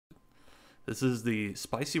This is the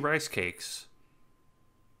spicy rice cakes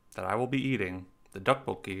that I will be eating, the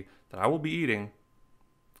DDUKBOKKI that I will be eating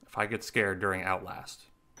if I get scared during Outlast.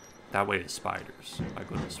 That way is spiders. I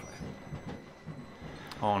go this way.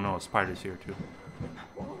 Oh no, a spider's here too.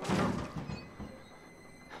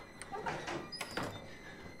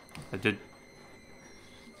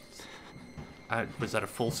 Was that a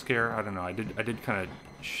full scare? I don't know. I did kind of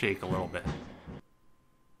shake a little bit.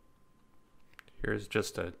 Here's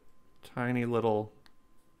just a tiny little,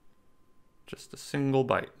 just a single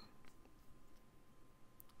bite.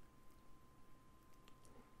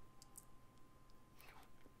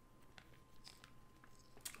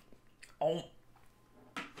 Oh.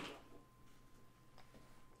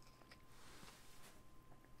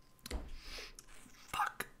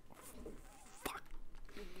 Fuck.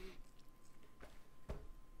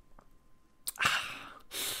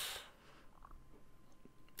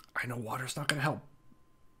 I know water's not gonna help,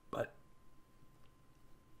 but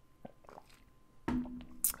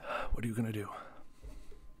what are you gonna do?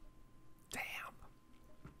 Damn.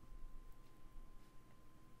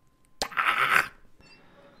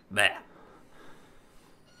 Bleh.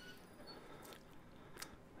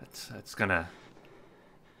 That's gonna...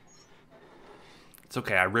 It's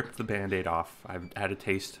okay, I ripped the Band-Aid off. I've had a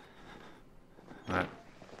taste.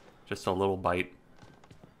 Just a little bite.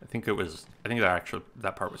 I think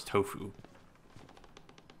that part was tofu.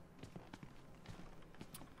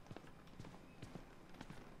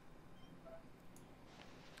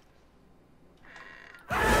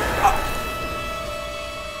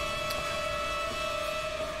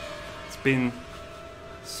 It's been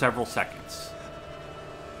several seconds.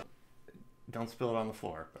 Don't spill it on the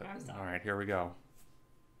floor, but all right, here we go.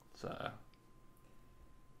 It's You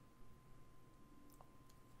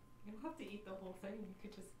don't have to eat the whole thing. You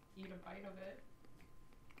could just eat a bite of it.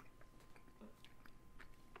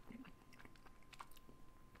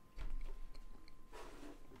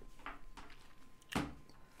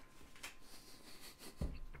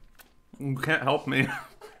 You can't help me.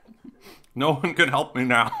 No one can help me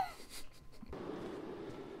now. I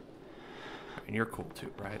mean, you're cool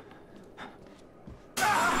too, right?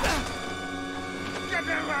 Get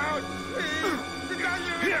him out!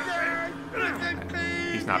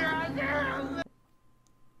 He's not cool.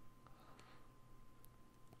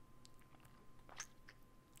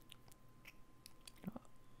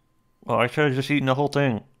 Well, I should have just eaten the whole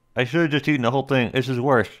thing. This is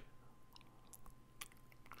worse.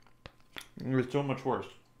 It's so much worse.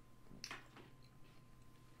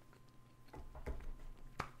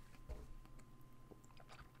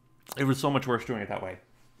 It was so much worse doing it that way.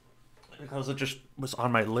 Because it just was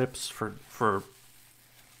on my lips for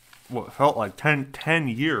what felt like 10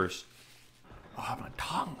 years. Oh, my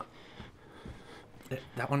tongue.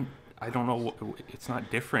 That one, I don't know, it's not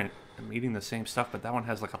different. I'm eating the same stuff, but that one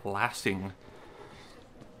has like a lasting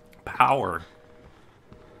power.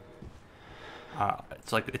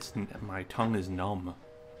 It's like my tongue is numb.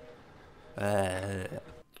 I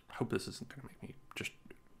hope this isn't gonna make me just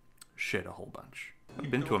shit a whole bunch. I've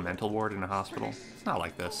been to a mental ward in a hospital. It's not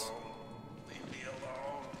like this.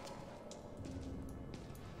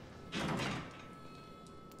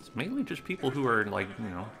 It's mainly just people who are like, you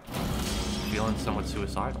know, feeling somewhat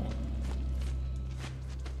suicidal.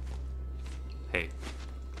 Hey.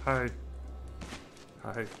 Hi.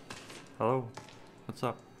 Hi. Hello. What's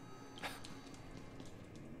up?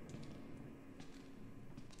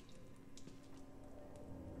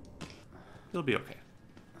 You'll be okay.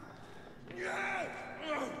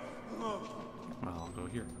 Well, I'll go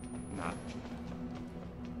here. Not.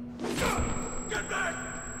 Get back!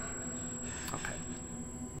 Okay.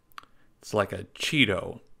 It's like a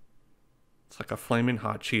Cheeto. It's like a flaming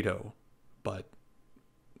hot Cheeto, but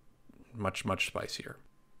much, much spicier.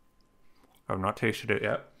 I've not tasted it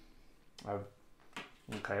yet.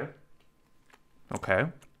 Okay. Okay.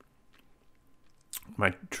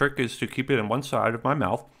 My trick is to keep it in one side of my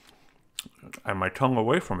mouth and my tongue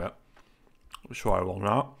away from it. So I will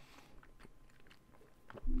not.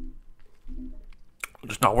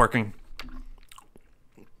 It's not working.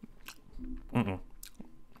 Mm-mm.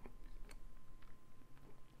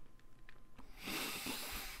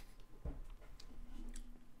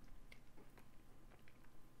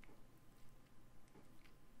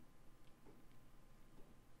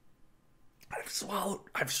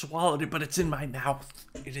 I've swallowed it, but it's in my mouth.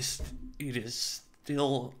 It is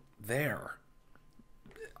still there.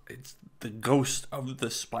 It's the ghost of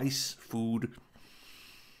the spice food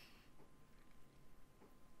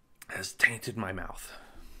has tainted my mouth.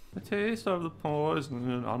 The taste of the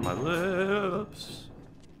poison on my lips.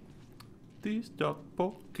 These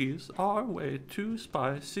DDUKBOKKIs are way too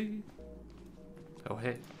spicy. Go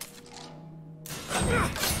ahead.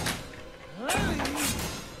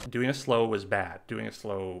 Doing it slow was bad. Doing it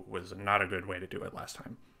slow was not a good way to do it last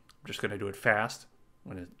time. I'm just going to do it fast.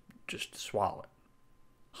 I'm going to just swallow it.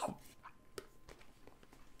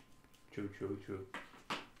 Chew, chew, chew.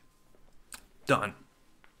 Done.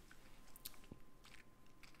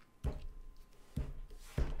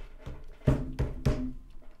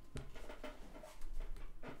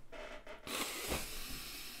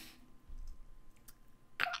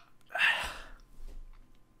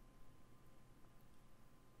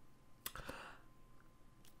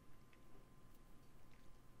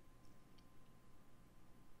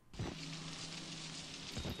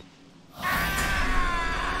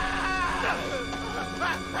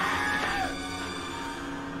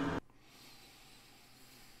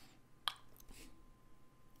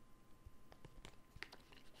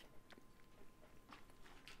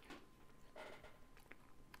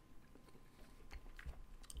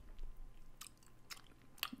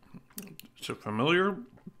 It's a familiar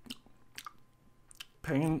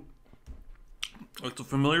pain. It's a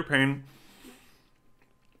familiar pain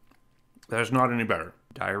that is not any better.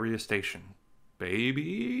 Diarrhea station.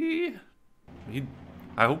 Baby.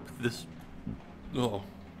 I hope this... Oh.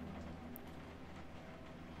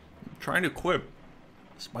 I'm trying to quit.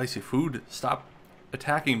 Spicy food. Stop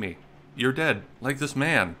attacking me. You're dead. Like this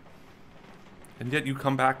man. And yet you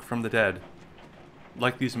come back from the dead.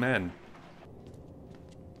 Like these men.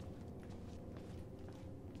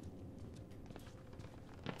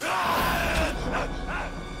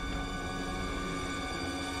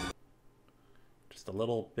 Just a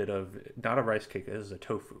little bit of, not a rice cake, this is a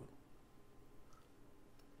tofu.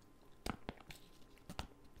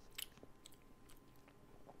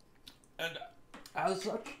 And as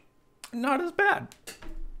such, not as bad.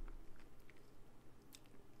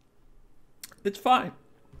 It's fine.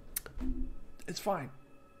 It's fine.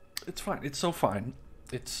 It's fine. It's so fine.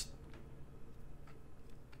 It's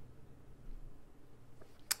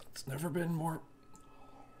never been more...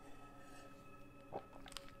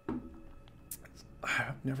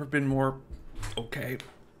 I've never been more okay.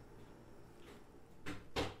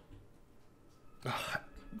 I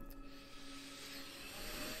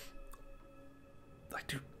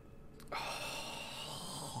do...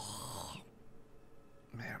 Oh,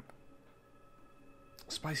 man.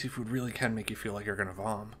 Spicy food really can make you feel like you're gonna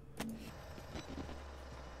vom.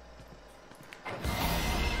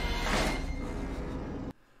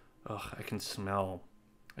 Ugh, I can smell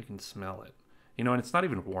it. You know, and it's not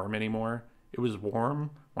even warm anymore. It was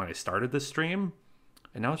warm when I started this stream,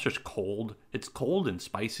 and now it's just cold. It's cold and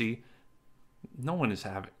spicy. No one's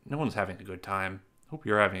having a good time. Hope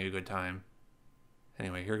you're having a good time.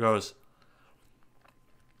 Anyway, here goes.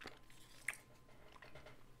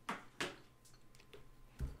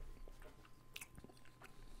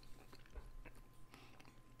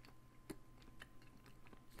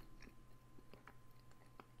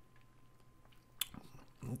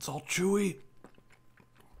 It's all chewy.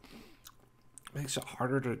 Makes it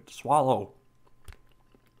harder to swallow.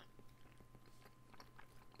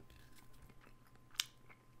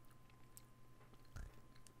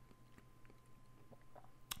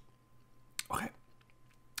 Okay.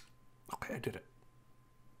 Okay, I did it.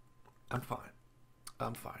 I'm fine.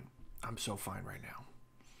 I'm fine. I'm so fine right now.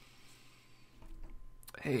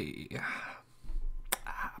 Hey.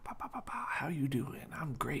 How you doing?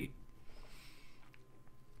 I'm great.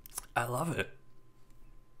 I love it.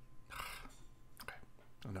 Okay.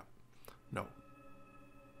 Oh, no. No.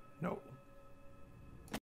 No.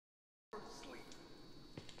 Sleep.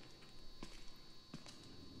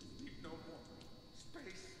 Need no more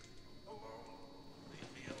space. Alone. Leave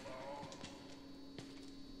me alone.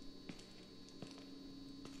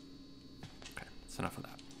 Okay, that's enough of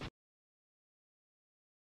that.